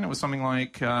the line? It was something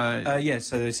like... so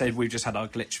they said, we've just had our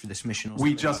glitch for this mission.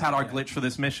 We just had our glitch for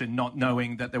this mission, not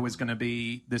knowing that there was going to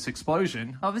be this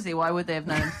explosion. Obviously, why would they have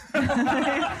known?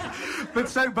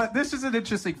 But this is an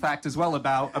interesting fact as well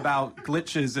about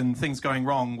glitches and things going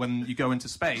wrong when you go into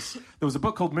space. There was a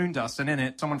book called Moondust, and in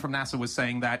it, someone from NASA was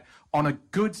saying that on a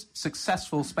good,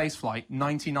 successful spaceflight,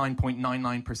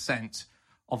 99.99%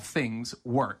 of things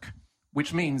work.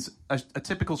 Which means a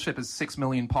typical ship is 6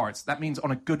 million parts. That means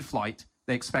on a good flight,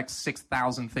 they expect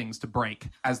 6,000 things to break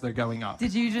as they're going up.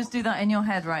 Did you just do that in your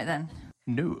head right then?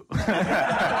 No.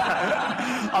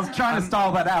 I was trying to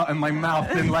stall that out and my mouth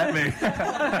didn't let me.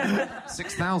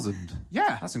 6,000?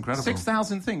 Yeah. That's incredible.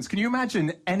 6,000 things. Can you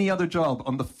imagine any other job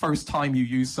on the first time you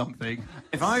use something?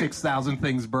 6,000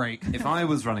 things break. If I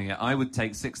was running it, I would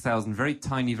take 6,000 very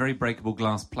tiny, very breakable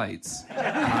glass plates.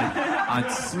 And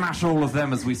I'd smash all of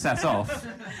them as we set off.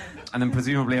 And then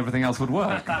presumably everything else would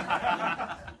work.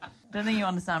 Don't think you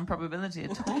understand probability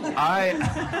at all.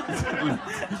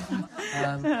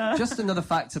 Just another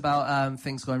fact about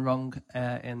things going wrong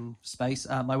in space.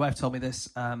 My wife told me this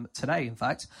today, in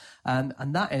fact, and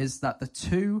that is that the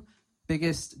two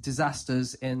biggest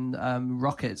disasters in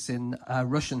rockets in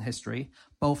Russian history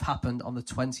both happened on the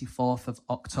 24th of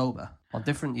October, on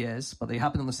different years, but they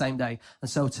happened on the same day. And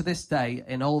so to this day,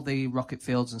 in all the rocket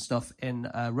fields and stuff in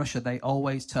Russia, they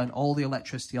always turn all the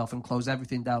electricity off and close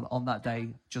everything down on that day,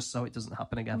 just so it doesn't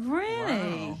happen again.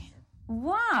 Really?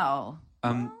 Wow.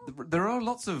 There are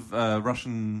lots of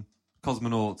Russian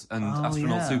cosmonaut and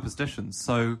astronaut superstitions,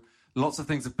 so lots of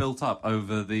things have built up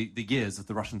over the years of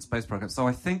the Russian space program. So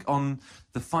I think on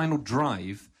the final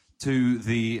drive to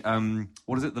the,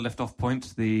 what is it, the liftoff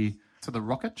point? To the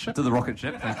rocket ship? To the rocket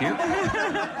ship, thank you.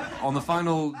 On the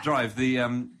final drive, the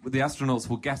astronauts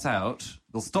will get out,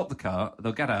 they'll stop the car,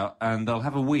 they'll get out, and they'll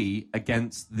have a wee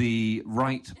against the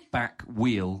right back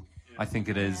wheel, I think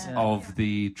it is, of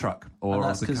the truck. And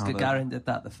that's because Gagarin did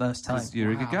that the first time.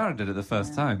 Yuri Gagarin did it the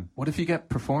first time. What if you get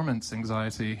performance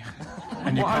anxiety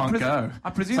and you Well, can't go? I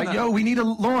presume it's like, yo, we need a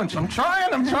launch. I'm trying.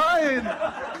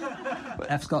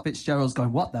 F. Scott Fitzgerald's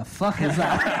going, what the fuck is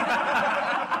that?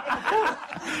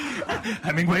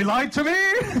 Hemingway lied to me.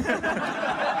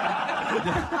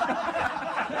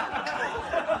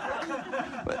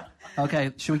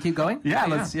 Okay, should we keep going? Yeah,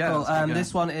 let's keep going.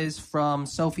 This one is from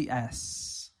Sophie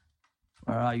S.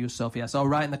 Where are you, Sophie S? Oh,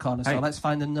 right in the corner. So let's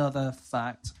find another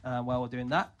fact while we're doing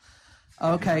that.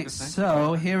 Okay,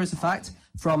 so here is a fact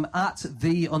from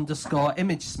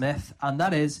 @the_ImageSmith, and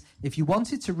that is, if you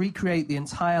wanted to recreate the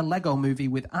entire Lego movie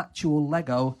with actual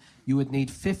Lego, you would need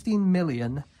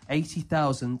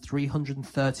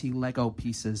 15,080,330 Lego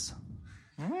pieces.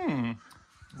 Well,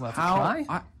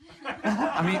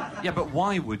 I mean, yeah, but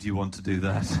why would you want to do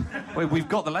that? We've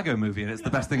got the Lego movie, and it's the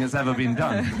best thing that's ever been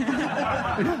done.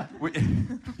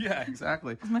 Yeah,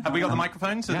 exactly. Have we got the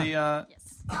microphone to the...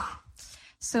 Yes.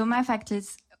 So my fact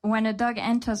is, when a dog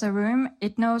enters a room,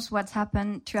 it knows what's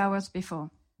happened 2 hours before.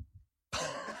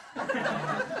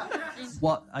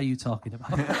 What are you talking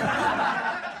about?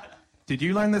 Did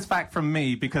you learn this fact from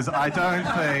me? Because I don't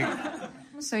think...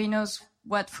 So he knows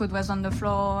what food was on the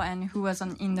floor and who was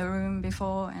in the room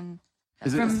before. And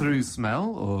is it through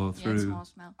smell or through... it's more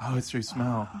smell. Oh, it's through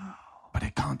smell. But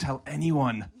it can't tell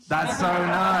anyone. That's so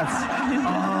nuts.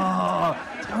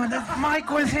 Oh,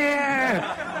 Mike was here.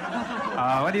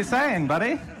 What are you saying,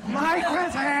 buddy?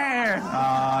 Michael's here!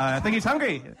 I think he's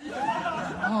hungry.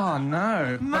 Oh,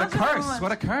 no. What a curse.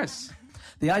 What a curse.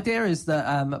 The idea is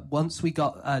that once we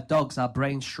got dogs, our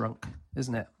brains shrunk,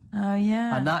 isn't it? Oh,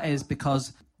 yeah. And that is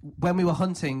because when we were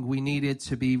hunting, we needed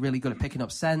to be really good at picking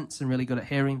up scents and really good at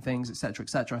hearing things, etc.,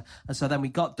 etc. And so then we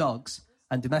got dogs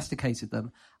and domesticated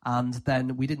them, and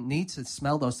then we didn't need to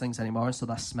smell those things anymore, and so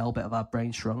that smell bit of our brain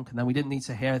shrunk. And then we didn't need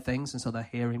to hear things, and so the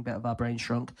hearing bit of our brain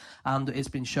shrunk. And it's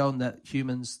been shown that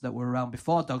humans that were around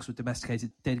before dogs were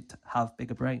domesticated did have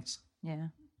bigger brains. Yeah.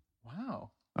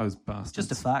 Wow. Those bastards.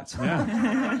 Just a fact.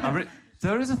 Yeah.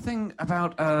 There is a thing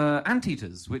about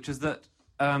anteaters, which is that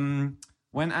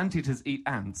when anteaters eat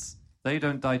ants, they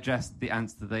don't digest the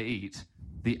ants that they eat.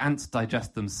 The ants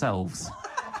digest themselves.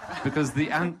 Because the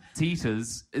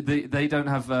anteaters, they don't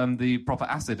have the proper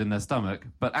acid in their stomach,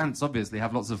 but ants obviously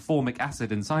have lots of formic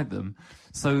acid inside them,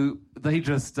 so they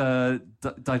just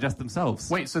digest themselves.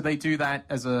 Wait, so they do that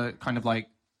as a kind of like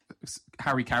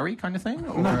Harry Carry kind of thing?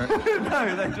 Or?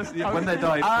 No, they just when they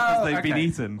die because they've been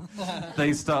eaten,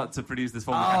 they start to produce this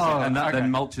formic acid, and that then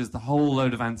mulches the whole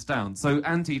load of ants down. So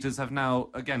anteaters have now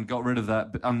again got rid of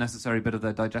that unnecessary bit of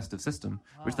their digestive system,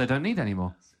 which they don't need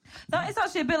anymore. That is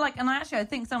actually a bit like, and I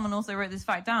think someone also wrote this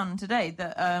fact down today,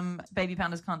 that baby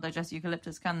pandas can't digest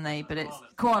eucalyptus, can they? But it's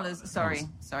koalas, sorry,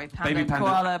 panda, Baby panda,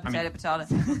 koala, potato.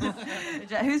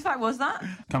 Whose fact was that?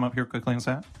 Come up here quickly and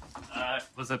say it.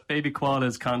 Was that baby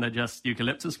koalas can't digest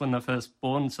eucalyptus when they're first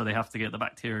born, so they have to get the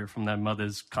bacteria from their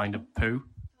mother's kind of poo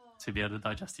to be able to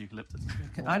digest eucalyptus.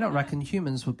 I don't reckon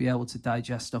humans would be able to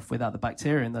digest stuff without the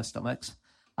bacteria in their stomachs.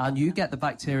 And you get the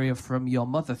bacteria from your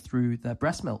mother through their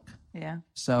breast milk. Yeah.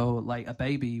 So, like, a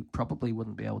baby probably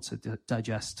wouldn't be able to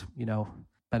digest,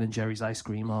 Ben and Jerry's ice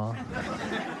cream or...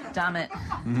 Damn it.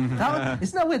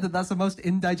 Isn't that weird that that's the most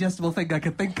indigestible thing I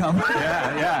could think of?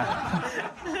 Yeah.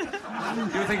 You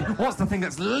would think, what's the thing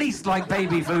that's least like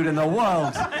baby food in the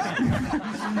world?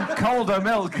 Colder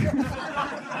milk.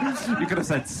 You could have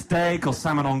said steak or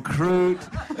salmon en croûte.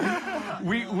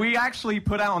 We actually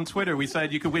put out on Twitter, we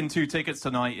said you could win 2 tickets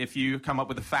tonight if you come up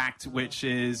with a fact, which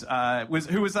is...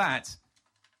 who was that?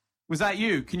 Was that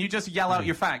you? Can you just yell out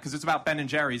your fact? Because it's about Ben and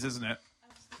Jerry's, isn't it?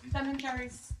 Ben and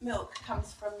Jerry's milk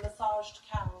comes from massaged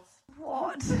cows.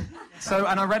 What? So,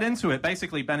 and I read into it.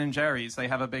 Basically, Ben and Jerry's, they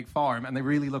have a big farm, and they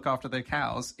really look after their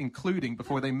cows, including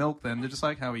before they milk them. They're just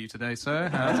like, how are you today,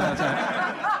 sir?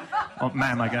 Oh,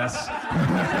 ma'am, I guess.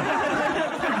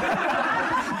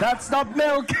 That's not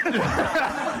milk.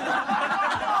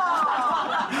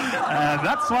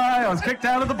 That's why I was kicked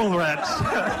out of the bull ranch.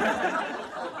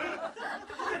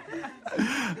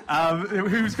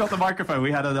 Who's got the microphone?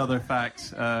 We had another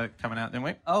fact coming out, didn't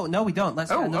we? Oh, no, we don't.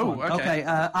 Let's get another one. Okay,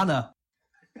 Anna.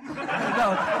 No,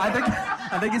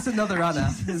 I think it's another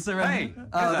Anna. Is there Hey,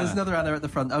 there's another Anna at the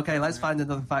front. Okay, let's find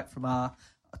another fact from our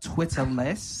Twitter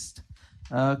list.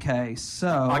 Okay,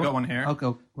 so... I got one here. Oh,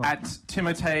 go. At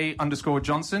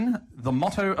Timotei_Johnson, the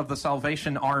motto of the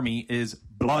Salvation Army is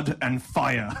blood and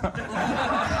fire.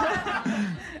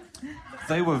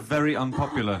 They were very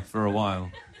unpopular for a while.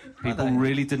 People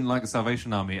really didn't like the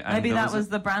Salvation Army. And Maybe that was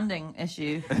the branding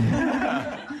issue.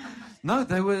 No,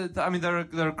 they were... I mean,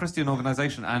 they're a Christian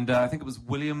organisation, and I think it was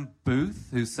William Booth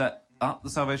who set up the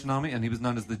Salvation Army, and he was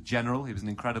known as the General. He was an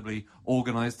incredibly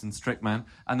organised and strict man.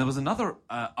 And there was another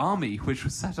army which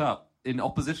was set up in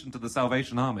opposition to the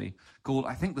Salvation Army called,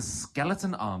 I think, the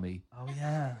Skeleton Army. Oh,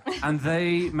 yeah. And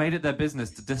they made it their business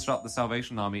to disrupt the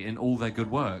Salvation Army in all their good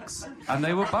works. And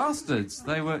they were bastards.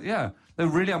 They were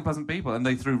really unpleasant people. And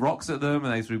they threw rocks at them,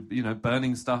 and they threw,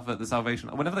 burning stuff at the Salvation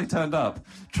Army. Whenever they turned up,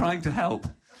 trying to help.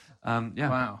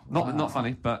 Wow. Not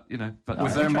funny, but, But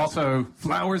was their motto,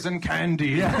 flowers and candy?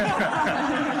 Yeah.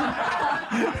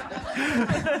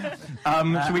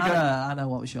 Should we go? Anna,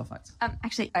 what was your fact?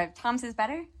 Actually, Tom's is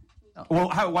better. Well,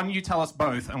 why don't you tell us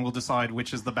both, and we'll decide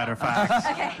which is the better fact.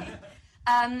 Okay.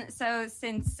 So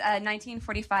since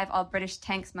 1945, all British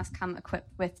tanks must come equipped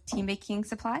with tea-making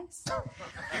supplies.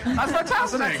 That's fantastic.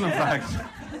 That's an excellent fact.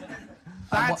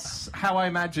 That's how I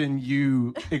imagine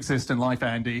you exist in life,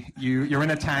 Andy. You're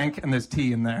in a tank and there's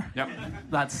tea in there. Yep.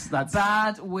 That's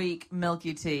bad, weak,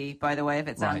 milky tea, by the way, if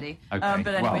it's Andy. Okay.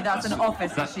 But anyway, that's an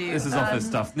office issue. This is office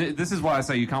stuff. This is why I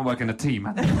say you can't work in a team.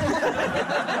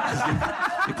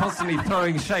 You're constantly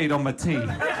throwing shade on my tea.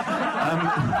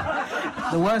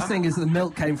 The worst thing is the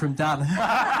milk came from Dan.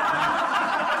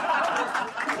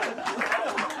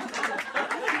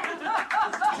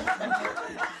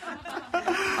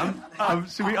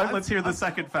 Let's hear the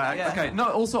second fact. Yeah. Okay. No.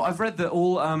 Also, I've read that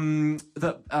all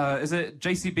is it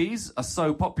JCBs are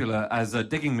so popular as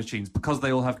digging machines because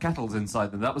they all have kettles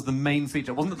inside them. That was the main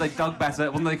feature. It wasn't that they dug better.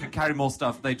 It wasn't that they could carry more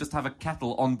stuff. They just have a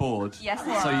kettle on board. Yes.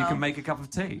 So you can make a cup of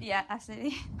tea. Yeah,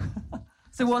 absolutely.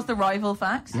 So what's the rival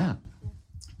fact? Yeah.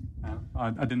 I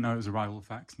didn't know it was a rival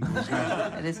fact.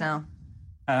 It is now.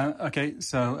 Okay,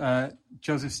 so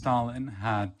Joseph Stalin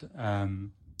had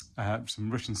some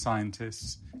Russian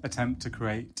scientists attempt to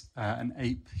create an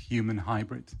ape-human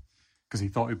hybrid because he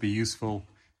thought it would be useful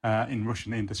in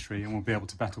Russian industry and will be able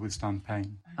to better withstand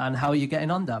pain. And how are you getting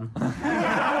on, Dan?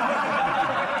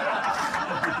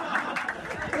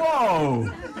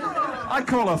 Whoa! I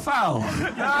call a foul.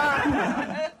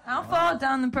 How far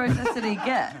down the process did he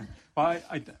get? Well,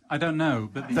 I don't know,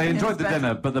 but they enjoyed the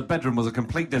dinner, but the bedroom was a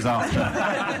complete disaster.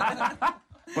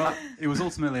 Well, it was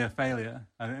ultimately a failure,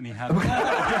 and he had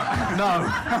no.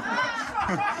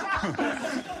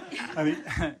 And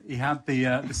he had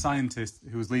the scientist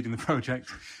who was leading the project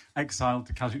exiled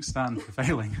to Kazakhstan for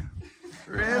failing.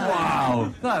 Really?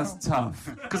 Wow, that's tough.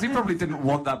 Because he probably didn't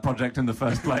want that project in the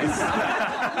first place.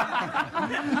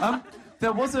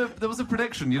 There was a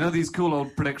prediction, you know, these cool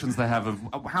old predictions they have of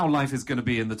how life is going to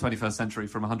be in the 21st century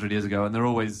from 100 years ago, and they're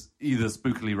always either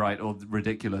spookily right or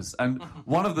ridiculous. And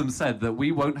one of them said that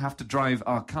we won't have to drive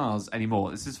our cars anymore.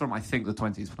 This is from, I think, the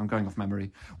 20s, but I'm going off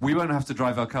memory. We won't have to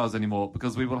drive our cars anymore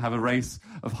because we will have a race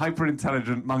of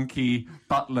hyper-intelligent monkey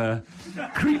butler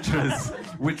creatures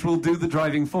which will do the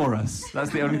driving for us.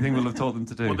 That's the only thing we'll have taught them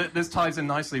to do. Well, this ties in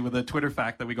nicely with a Twitter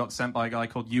fact that we got sent by a guy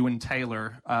called Ewan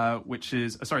Taylor, which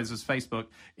is, this is Facebook.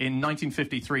 In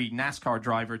 1953, NASCAR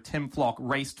driver Tim Flock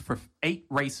raced for 8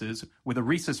 races with a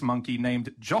rhesus monkey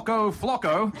named Jocko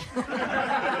Flocko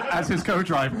as his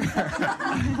co-driver.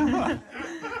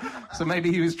 So maybe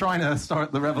he was trying to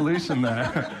start the revolution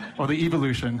there, or the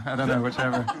evolution. I don't know,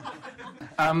 whichever.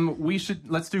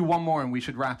 Let's do one more, and we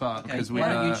should wrap up. Okay,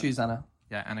 why don't you choose, Anna?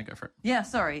 Yeah, Anna, go for it. Yeah,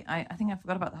 sorry. I think I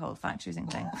forgot about the whole fact choosing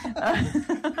thing.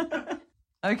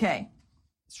 Okay.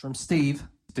 It's from Steve.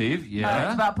 Steve, yeah.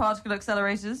 It's about particle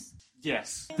accelerators.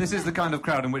 Yes. This is the kind of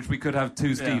crowd in which we could have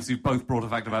two Steves who've both brought a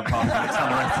fact about particle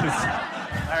accelerators.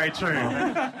 Very true.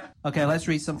 Okay, let's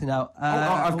read something out.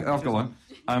 I've got one.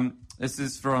 This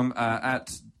is from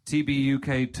at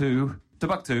TBUK2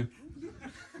 Timbuktu.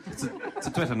 It's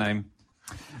a Twitter name.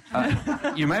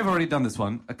 You may have already done this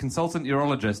one. A consultant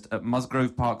urologist at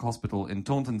Musgrove Park Hospital in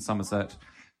Taunton, Somerset,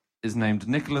 is named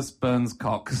Nicholas Burns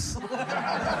Cox. He's my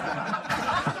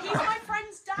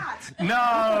friend's dad.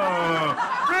 No!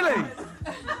 Really?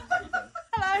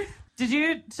 Hello. Did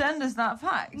you send us that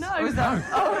fact? No. Or was that...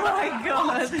 Oh my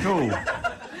god. Cool.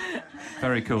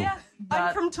 Very cool. Yeah,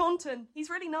 I'm from Taunton. He's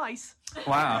really nice.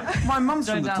 Wow. My mum's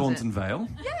Don't from the doubt Taunton it. Vale.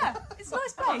 Yeah, it's a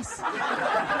nice place.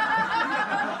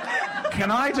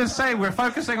 Can I just say we're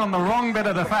focusing on the wrong bit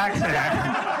of the fact here?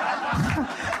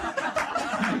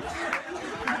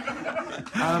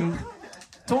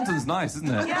 Taunton's nice, isn't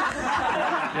it?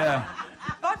 Yeah.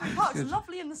 Vibrant Park's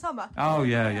lovely in the summer. Oh,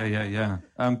 yeah.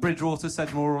 Bridgewater,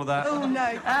 Sedgemoor, all that. Oh,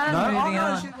 no. Moving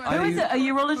on. Who Who is it? A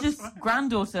urologist's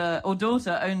granddaughter or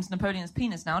daughter owns Napoleon's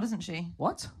penis now, doesn't she?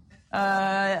 What?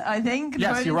 I think Yes,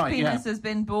 Napoleon's you're right, penis yeah. has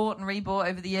been bought and rebought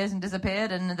over the years and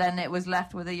disappeared, and then it was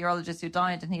left with a urologist who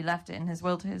died, and he left it in his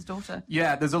will to his daughter.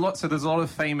 Yeah, there's a lot of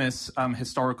famous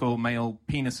historical male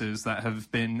penises that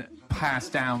have been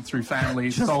passed down through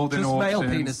families, sold in just auctions. male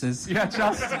penises. Yeah,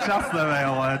 just the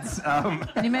male ones.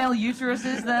 Any male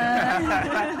uteruses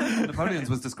there? Napoleon's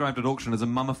was described at auction as a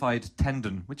mummified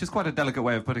tendon, which is quite a delicate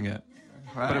way of putting it.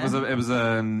 Right. But it was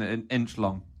an inch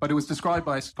long. But it was described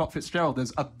by Scott Fitzgerald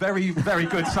as a very, very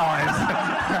good size.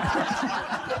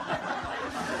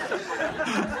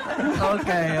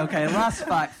 Okay. Last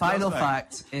fact, final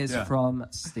fact is from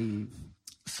Steve.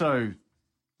 So,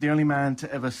 the only man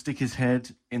to ever stick his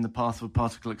head in the path of a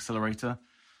particle accelerator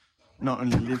not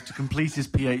only lived to complete his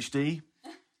PhD,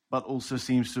 but also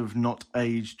seems to have not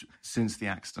aged since the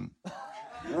accident.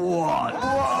 What?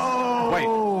 Whoa! Wait,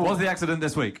 what was the accident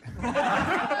this week?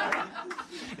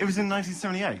 It was in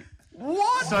 1978.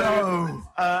 What? So,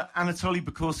 Anatoly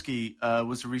Bukorsky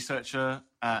was a researcher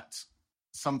at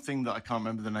something that I can't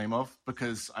remember the name of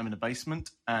because I'm in a basement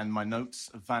and my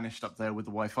notes have vanished up there with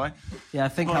the Wi-Fi. Yeah, I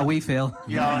think how we feel.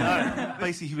 Yeah, I know.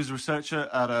 Basically, he was a researcher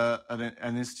at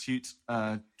an institute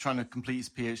trying to complete his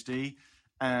PhD,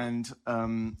 and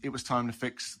it was time to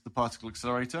fix the particle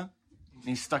accelerator.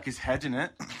 He stuck his head in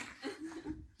it.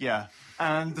 Yeah.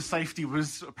 And the safety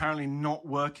was apparently not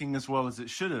working as well as it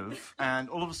should have. And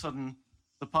all of a sudden,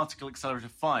 the particle accelerator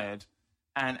fired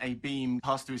and a beam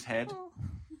passed through his head.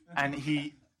 And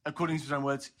he, according to his own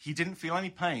words, he didn't feel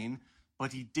any pain,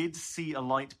 but he did see a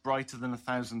light brighter than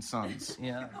 1,000 suns.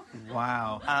 Yeah.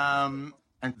 Wow.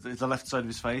 And the left side of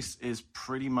his face is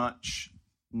pretty much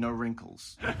no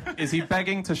wrinkles. Is he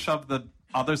begging to shove the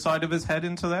other side of his head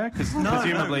into there? Because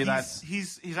presumably that's...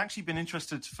 He's actually been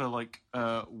interested for, like,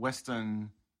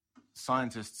 Western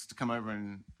scientists to come over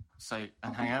and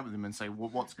hang out with him and say, well,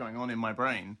 what's going on in my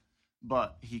brain?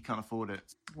 But he can't afford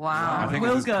it. Wow. I think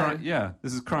We'll go.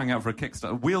 this is crying out for a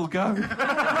Kickstarter. We'll go.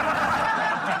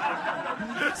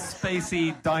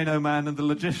 Spacey Dino Man and the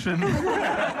Logician. All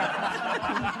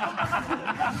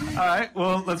right,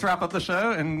 well, let's wrap up the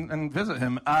show and visit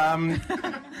him.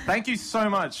 Thank you so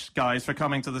much, guys, for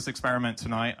coming to this experiment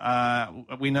tonight.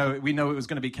 We know it was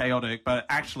going to be chaotic, but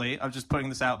actually, I'm just putting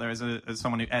this out there as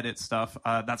someone who edits stuff.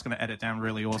 That's going to edit down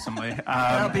really awesomely.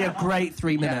 That'll be a great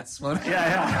 3 minutes.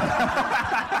 Yeah.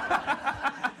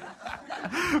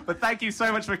 But thank you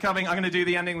so much for coming. I'm going to do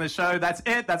the ending of the show. That's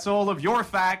it. That's all of your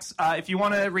facts. If you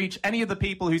want to reach any of the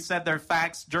people who said their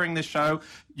facts during this show,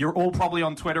 you're all probably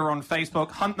on Twitter or on Facebook.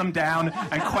 Hunt them down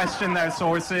and question their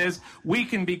sources. We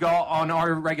can be got on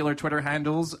our regular Twitter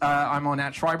handles. I'm on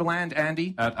 @Schreiberland,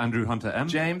 Andy. @AndrewHunterM.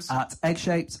 James.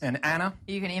 @Eggshapes. And Anna.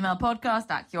 You can email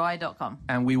podcast@qi.com.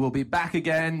 And we will be back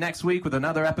again next week with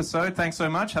another episode. Thanks so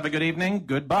much. Have a good evening.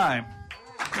 Goodbye.